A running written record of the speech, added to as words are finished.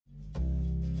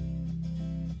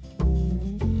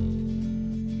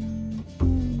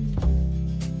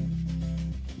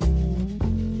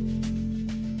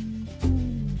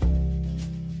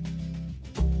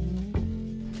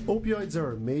Opioids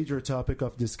are a major topic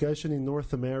of discussion in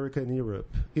North America and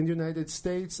Europe. In the United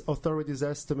States, authorities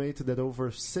estimate that over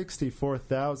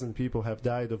 64,000 people have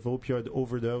died of opioid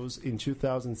overdose in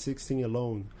 2016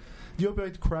 alone. The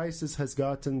opioid crisis has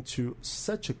gotten to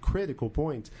such a critical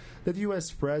point that U.S.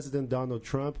 President Donald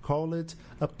Trump called it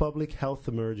a public health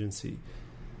emergency.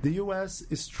 The U.S.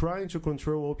 is trying to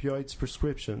control opioids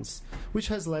prescriptions, which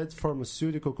has led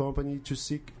pharmaceutical companies to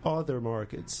seek other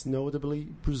markets, notably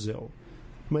Brazil.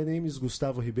 My name is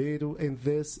Gustavo Ribeiro, and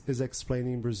this is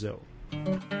Explaining Brazil.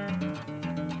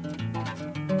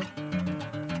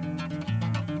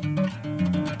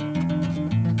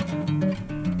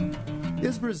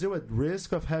 Is Brazil at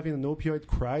risk of having an opioid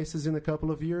crisis in a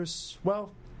couple of years?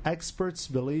 Well, experts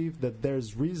believe that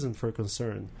there's reason for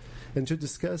concern. And to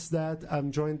discuss that,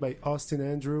 I'm joined by Austin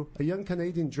Andrew, a young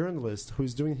Canadian journalist who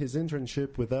is doing his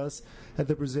internship with us at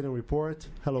the Brazilian Report.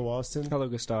 Hello, Austin. Hello,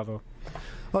 Gustavo.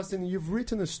 Austin, you've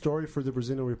written a story for the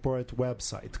Brazilian Report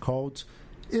website called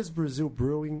Is Brazil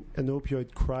Brewing an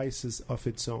Opioid Crisis of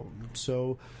Its Own?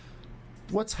 So,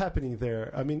 what's happening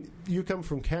there? I mean, you come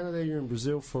from Canada, you're in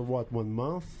Brazil for, 1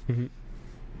 month? Mm-hmm.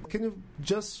 Can you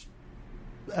just,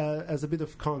 as a bit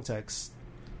of context,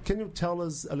 can you tell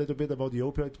us a little bit about the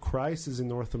opioid crisis in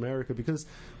North America? Because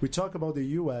we talk about the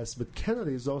U.S., but Canada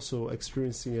is also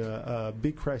experiencing a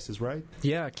big crisis, right?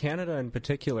 Yeah, Canada in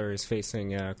particular is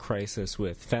facing a crisis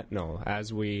with fentanyl.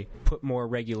 As we put more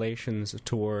regulations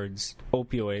towards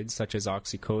opioids, such as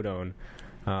oxycodone,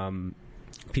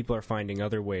 people are finding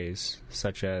other ways,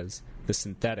 such as the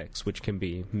synthetics, which can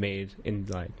be made in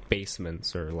like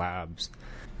basements or labs.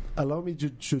 Allow me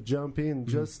to jump in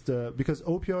just because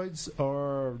opioids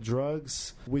are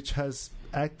drugs which has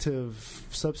active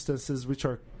substances which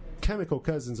are chemical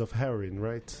cousins of heroin,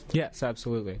 right? Yes,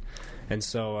 absolutely. And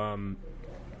so,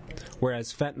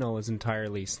 whereas fentanyl is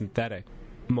entirely synthetic,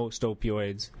 most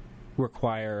opioids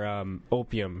require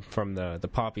opium from the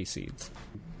poppy seeds.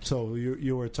 So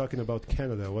you were talking about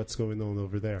Canada. What's going on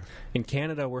over there? In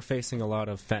Canada, we're facing a lot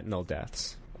of fentanyl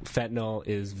deaths. Fentanyl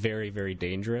is very, very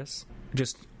dangerous.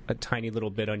 Just a tiny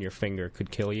little bit on your finger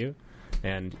could kill you.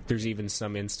 And there's even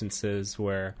some instances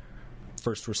where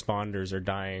first responders are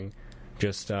dying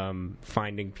just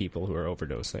finding people who are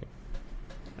overdosing.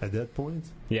 At that point?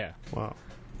 Yeah. Wow.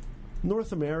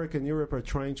 North America and Europe are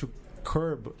trying to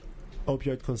curb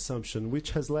opioid consumption,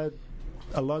 which has led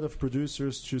a lot of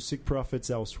producers to seek profits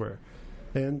elsewhere.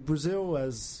 And Brazil,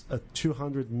 as a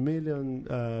 200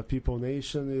 million people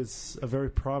nation, is a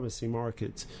very promising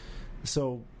market.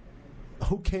 So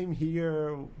who came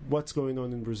here? What's going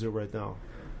on in Brazil right now?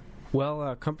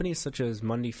 Well, companies such as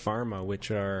Mundipharma, which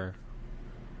are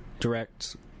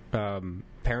direct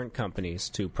parent companies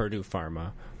to Purdue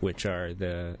Pharma, which are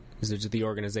the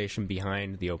organization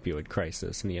behind the opioid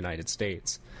crisis in the United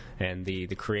States, and the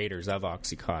creators of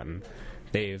OxyContin,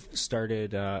 they've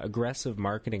started aggressive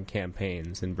marketing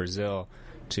campaigns in Brazil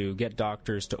to get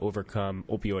doctors to overcome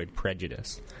opioid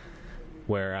prejudice,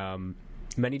 where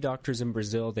many doctors in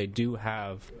Brazil, they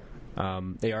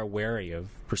are wary of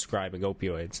prescribing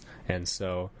opioids, and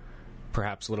so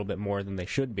perhaps a little bit more than they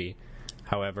should be.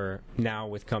 However, now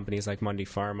with companies like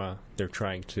Mundipharma, they're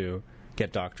trying to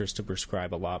get doctors to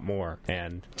prescribe a lot more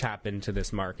and tap into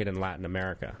this market in Latin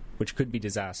America, which could be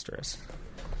disastrous.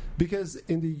 Because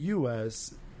in the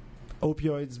U.S.,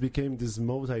 opioids became this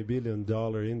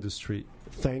multi-billion-dollar industry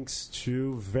thanks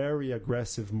to very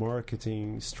aggressive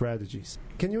marketing strategies.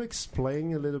 Can you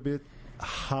explain a little bit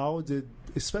how did,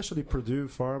 especially Purdue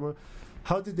Pharma,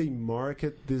 how did they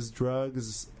market these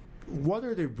drugs? What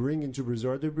are they bringing to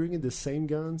Brazil? Are they bringing the same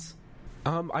guns?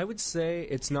 I would say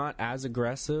it's not as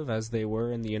aggressive as they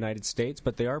were in the United States,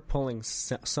 but they are pulling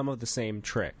some of the same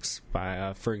tricks.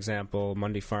 For example,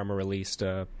 Mundipharma released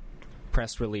a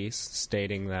press release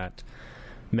stating that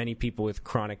many people with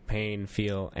chronic pain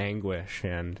feel anguish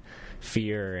and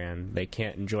fear and they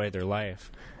can't enjoy their life.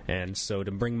 And so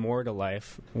to bring more to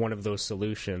life, one of those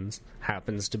solutions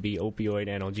happens to be opioid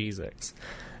analgesics.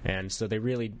 And so they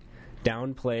really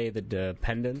downplay the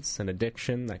dependence and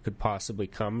addiction that could possibly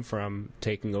come from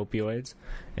taking opioids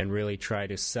and really try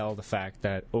to sell the fact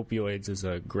that opioids is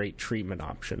a great treatment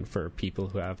option for people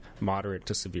who have moderate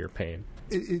to severe pain.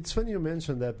 It's funny you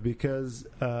mentioned that because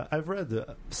I've read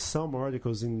some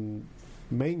articles in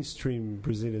mainstream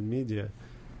Brazilian media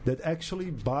that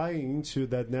actually buy into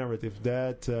that narrative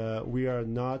that we are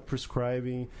not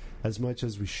prescribing as much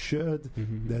as we should,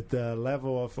 that the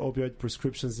level of opioid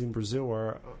prescriptions in Brazil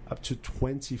are up to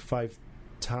 25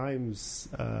 times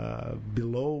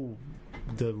below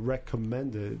the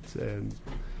recommended. And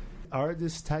are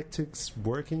these tactics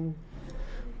working?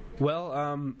 Well,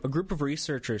 a group of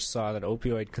researchers saw that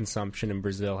opioid consumption in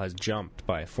Brazil has jumped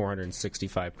by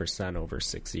 465% over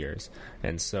 6 years.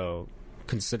 And so,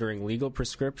 considering legal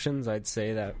prescriptions, I'd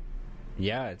say that,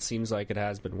 yeah, it seems like it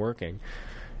has been working.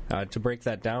 To break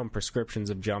that down, prescriptions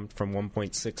have jumped from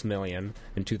 1.6 million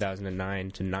in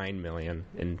 2009 to 9 million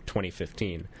in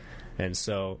 2015. And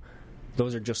so,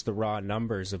 those are just the raw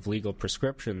numbers of legal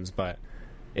prescriptions, but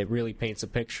it really paints a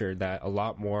picture that a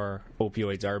lot more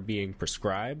opioids are being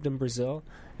prescribed in Brazil,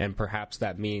 and perhaps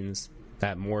that means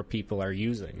that more people are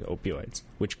using opioids,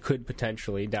 which could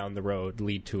potentially, down the road,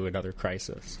 lead to another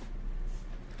crisis.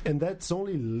 And that's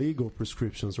only legal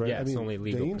prescriptions, right? Yeah, it's only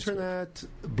legal. The internet,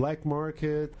 black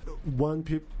market, one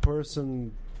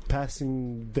person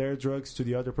passing their drugs to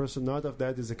the other person, none of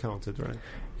that is accounted, right?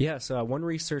 Yes, one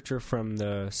researcher from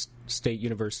the State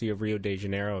University of Rio de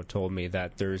Janeiro told me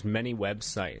that there's many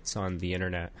websites on the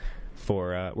internet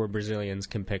for where Brazilians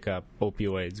can pick up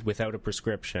opioids without a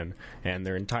prescription, and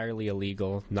they're entirely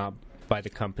illegal, not by the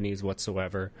companies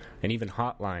whatsoever, and even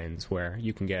hotlines where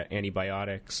you can get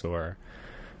antibiotics or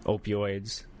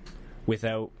opioids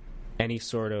without any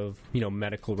sort of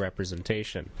medical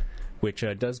representation, which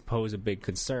does pose a big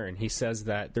concern. He says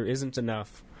that there isn't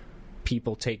enough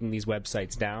people taking these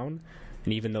websites down,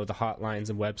 and even though the hotlines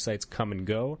and websites come and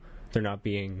go, they're not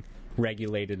being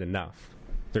regulated enough.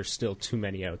 There's still too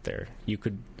many out there. You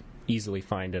could easily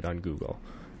find it on Google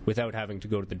without having to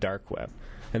go to the dark web.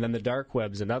 And then the dark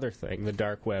web's another thing. The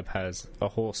dark web has a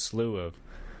whole slew of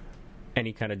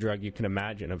any kind of drug you can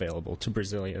imagine available to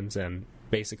Brazilians and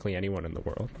basically anyone in the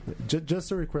world.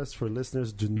 Just a request for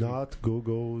listeners, do not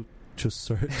Google to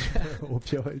search for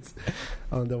opioids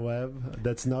on the web.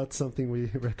 That's not something we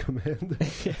recommend.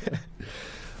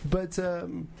 But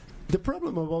the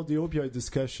problem about the opioid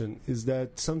discussion is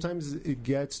that sometimes it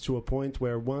gets to a point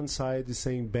where one side is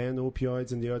saying ban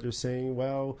opioids and the other saying,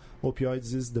 well,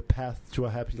 opioids is the path to a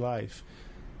happy life.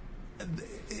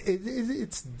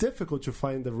 It's difficult to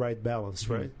find the right balance,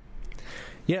 right?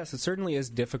 Yes, it certainly is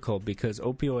difficult because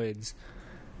opioids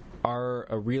are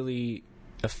a really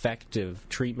effective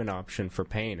treatment option for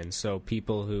pain, and so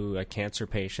people who cancer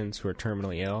patients who are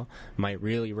terminally ill might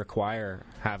really require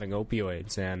having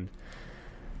opioids, and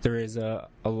there is a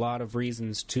lot of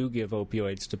reasons to give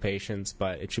opioids to patients,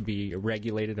 but it should be a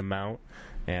regulated amount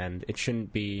and it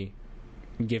shouldn't be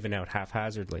given out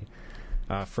haphazardly.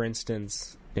 For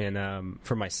instance,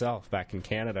 for myself back in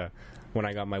Canada, when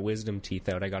I got my wisdom teeth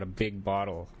out, I got a big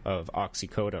bottle of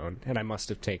oxycodone, and I must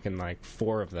have taken like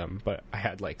 4 of them, but I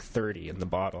had like 30 in the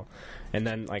bottle. And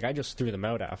then I just threw them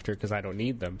out after because I don't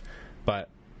need them. But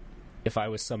if I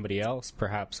was somebody else,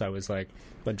 perhaps I was like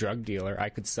a drug dealer, I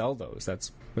could sell those.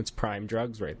 That's prime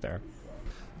drugs right there.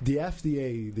 The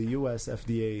FDA, the US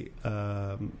FDA,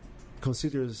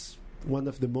 considers one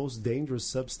of the most dangerous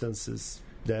substances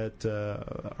that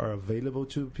are available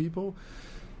to people.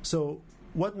 So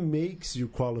what makes you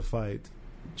qualified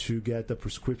to get a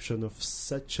prescription of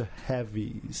such a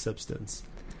heavy substance?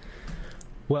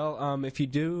 Well, if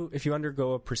you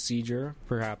undergo a procedure,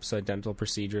 perhaps a dental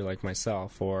procedure like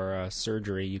myself, or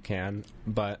surgery, you can.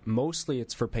 But mostly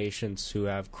it's for patients who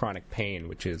have chronic pain,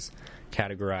 which is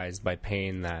categorized by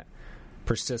pain that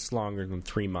persists longer than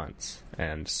 3 months.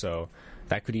 And so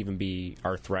that could even be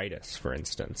arthritis, for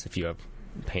instance, if you have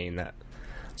pain that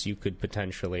so you could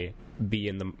potentially be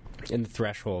in the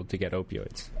threshold to get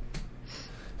opioids.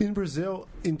 In Brazil,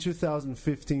 in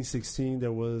 2015-16,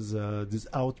 there was this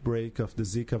outbreak of the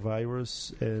Zika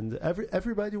virus, and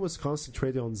everybody was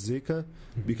concentrated on Zika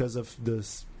because of the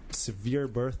severe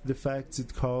birth defects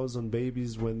it caused on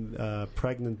babies when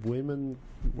pregnant women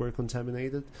were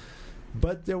contaminated.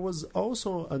 But there was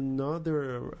also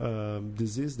another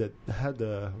disease that had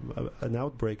an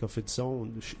outbreak of its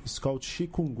own. It's called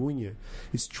chikungunya.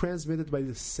 It's transmitted by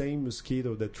the same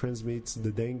mosquito that transmits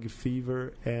the dengue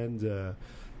fever and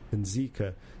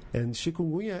Zika. And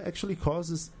chikungunya actually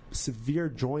causes severe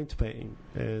joint pain.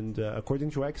 And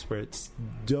according to experts,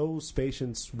 those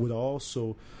patients would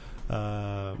also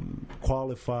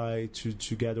qualify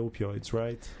to get opioids,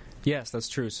 right? Yes, that's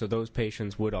true. So those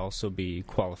patients would also be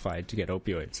qualified to get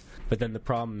opioids. But then the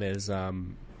problem is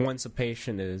once a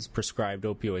patient is prescribed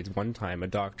opioids one time, a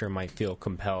doctor might feel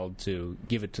compelled to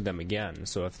give it to them again.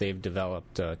 So if they've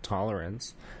developed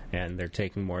tolerance and they're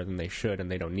taking more than they should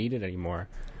and they don't need it anymore,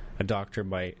 a doctor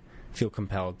might feel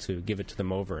compelled to give it to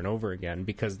them over and over again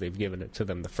because they've given it to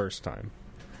them the first time.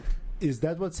 is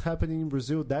that what's happening in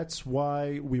Brazil? That's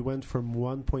why we went from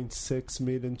 1.6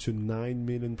 million to 9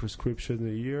 million prescriptions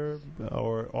a year?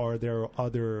 Or are there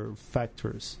other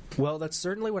factors? Well, that's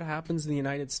certainly what happens in the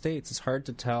United States. It's hard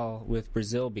to tell with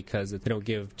Brazil because they don't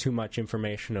give too much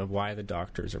information of why the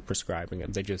doctors are prescribing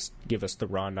it. They just give us the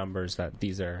raw numbers that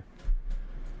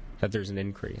there's an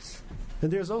increase.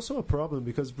 And there's also a problem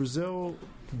because Brazil,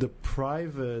 the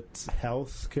private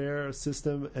healthcare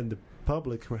system and the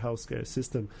public healthcare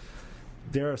system,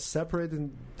 they are separate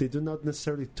and they do not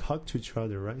necessarily talk to each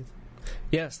other, right?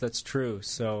 Yes, that's true.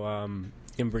 So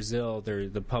in Brazil,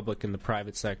 the public and the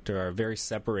private sector are very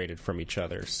separated from each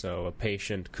other. So a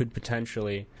patient could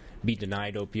potentially be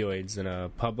denied opioids in a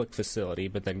public facility,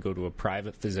 but then go to a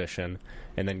private physician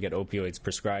and then get opioids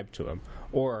prescribed to him.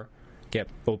 Or get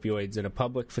opioids in a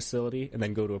public facility and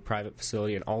then go to a private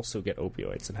facility and also get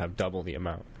opioids and have double the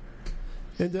amount.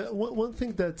 And one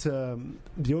thing that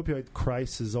the opioid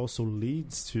crisis also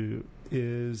leads to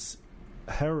is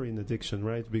heroin addiction,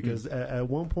 right? Because at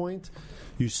one point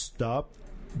you stop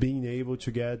being able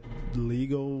to get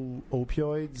legal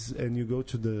opioids and you go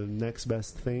to the next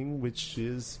best thing, which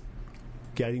is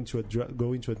going to a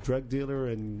drug dealer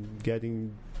and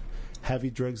getting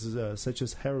heavy drugs such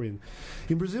as heroin.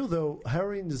 In Brazil, though,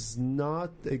 heroin is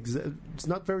not it's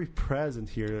not very present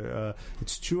here.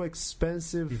 It's too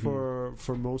expensive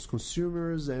for most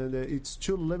consumers, and it's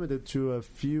too limited to a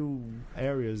few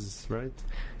areas, right?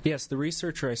 Yes, the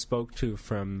researcher I spoke to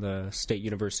from the State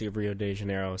University of Rio de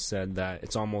Janeiro said that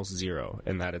it's almost zero,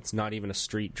 and that it's not even a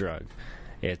street drug.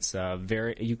 It's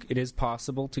it is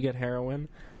possible to get heroin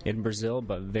in Brazil,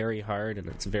 but very hard, and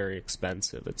it's very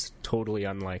expensive. It's totally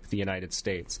unlike the United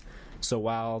States. So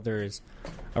while there's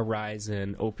a rise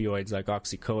in opioids like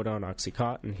oxycodone,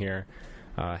 Oxycontin here,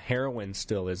 heroin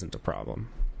still isn't a problem.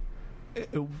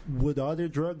 Would other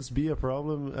drugs be a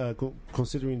problem,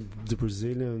 considering the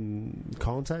Brazilian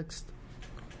context?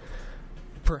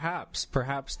 Perhaps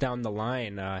down the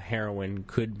line, heroin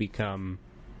could become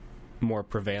more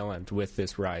prevalent with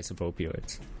this rise of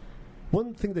opioids.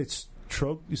 One thing that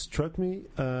struck me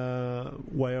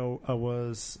while I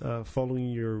was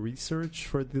following your research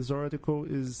for this article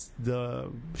is the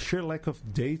sheer lack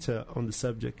of data on the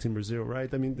subject in Brazil,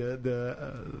 right? I mean,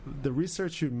 the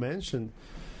research you mentioned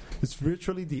is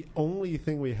virtually the only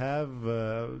thing we have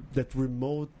that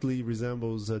remotely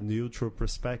resembles a neutral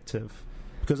perspective.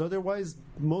 Because otherwise,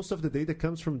 most of the data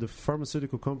comes from the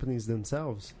pharmaceutical companies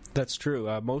themselves. That's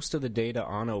true. Most of the data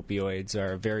on opioids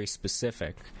are very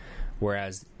specific,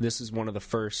 whereas this is one of the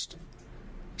first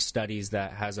studies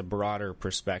that has a broader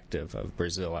perspective of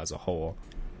Brazil as a whole.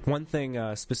 One thing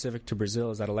specific to Brazil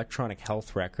is that electronic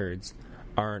health records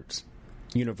aren't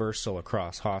universal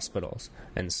across hospitals,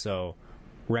 and so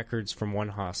records from one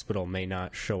hospital may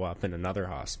not show up in another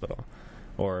hospital,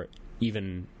 or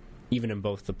even in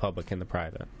both the public and the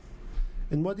private.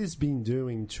 And what is being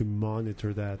doing to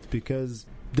monitor that? Because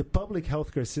the public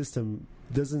healthcare system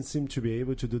doesn't seem to be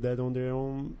able to do that on their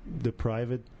own. The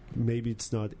private, maybe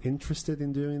it's not interested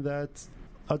in doing that.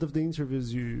 Out of the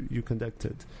interviews you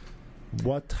conducted,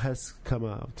 what has come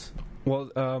out?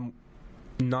 Well,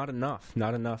 not enough.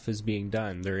 Not enough is being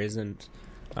done. There isn't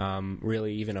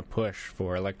really even a push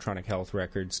for electronic health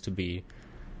records to be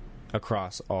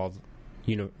across all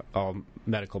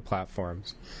medical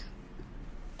platforms.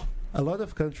 A lot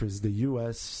of countries, the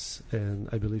U.S. and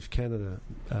I believe Canada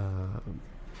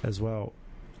as well,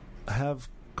 have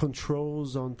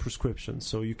controls on prescriptions.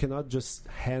 So you cannot just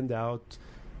hand out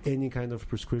any kind of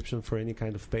prescription for any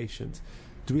kind of patient.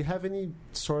 Do we have any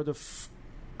sort of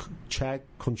check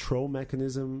control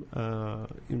mechanism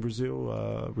in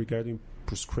Brazil regarding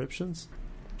prescriptions?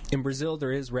 In Brazil,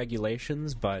 there is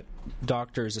regulations, but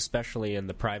doctors, especially in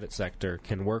the private sector,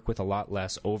 can work with a lot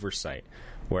less oversight,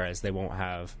 whereas they won't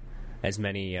have as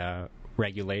many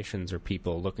regulations or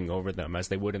people looking over them as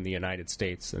they would in the United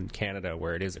States and Canada,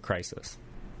 where it is a crisis.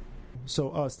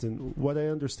 So, Austin, what I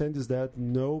understand is that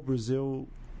no, Brazil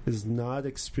is not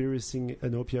experiencing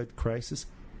an opioid crisis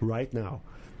right now.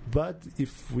 But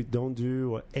if we don't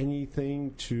do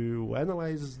anything to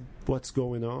analyze what's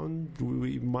going on,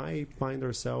 we might find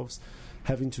ourselves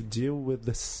having to deal with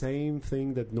the same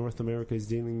thing that North America is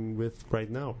dealing with right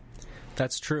now.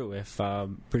 That's true. If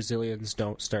Brazilians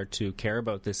don't start to care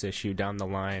about this issue down the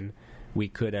line, we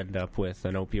could end up with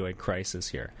an opioid crisis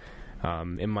here.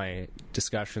 In my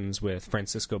discussions with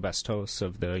Francisco Bastos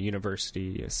of the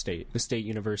State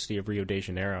University of Rio de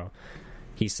Janeiro,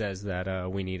 he says that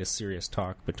we need a serious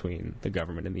talk between the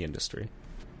government and the industry.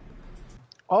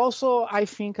 Also, I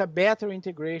think a better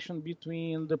integration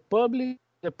between the public and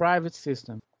the private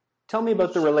system. Tell me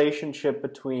about the relationship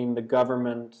between the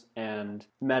government and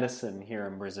medicine here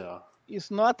in Brazil. It's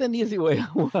not an easy way.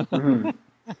 Mm-hmm.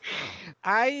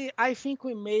 I think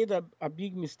we made a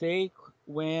big mistake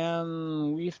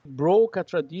when we broke a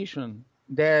tradition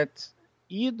that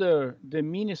either the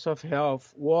Minister of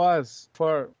Health was,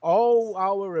 for all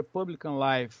our Republican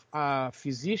life, a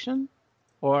physician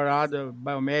or other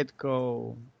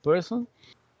biomedical person.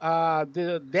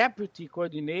 The deputy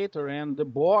coordinator and the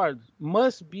board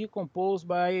must be composed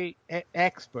by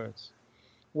experts.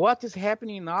 What is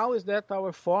happening now is that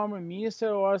our former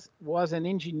minister was an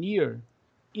engineer.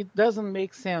 It doesn't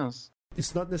make sense.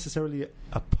 It's not necessarily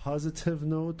a positive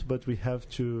note, but we have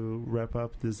to wrap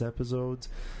up this episode.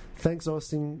 Thanks,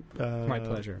 Austin. My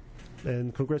pleasure.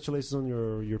 And congratulations on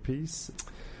your piece.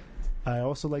 I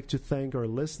also like to thank our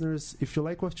listeners. If you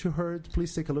like what you heard,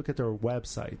 please take a look at our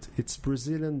website. It's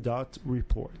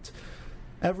Brazilian.report.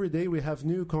 Every day we have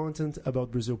new content about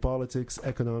Brazil politics,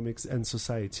 economics, and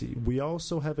society. We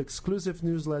also have exclusive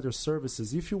newsletter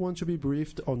services if you want to be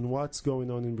briefed on what's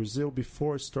going on in Brazil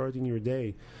before starting your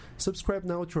day. Subscribe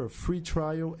now to our free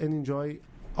trial and enjoy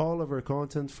all of our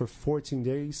content for 14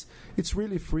 days. It's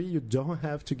really free. You don't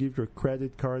have to give your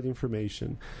credit card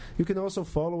information. You can also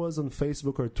follow us on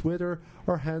Facebook or Twitter.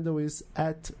 Our handle is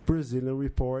 @Brazilian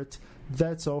Report.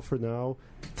 That's all for now.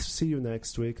 See you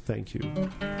next week. Thank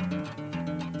you.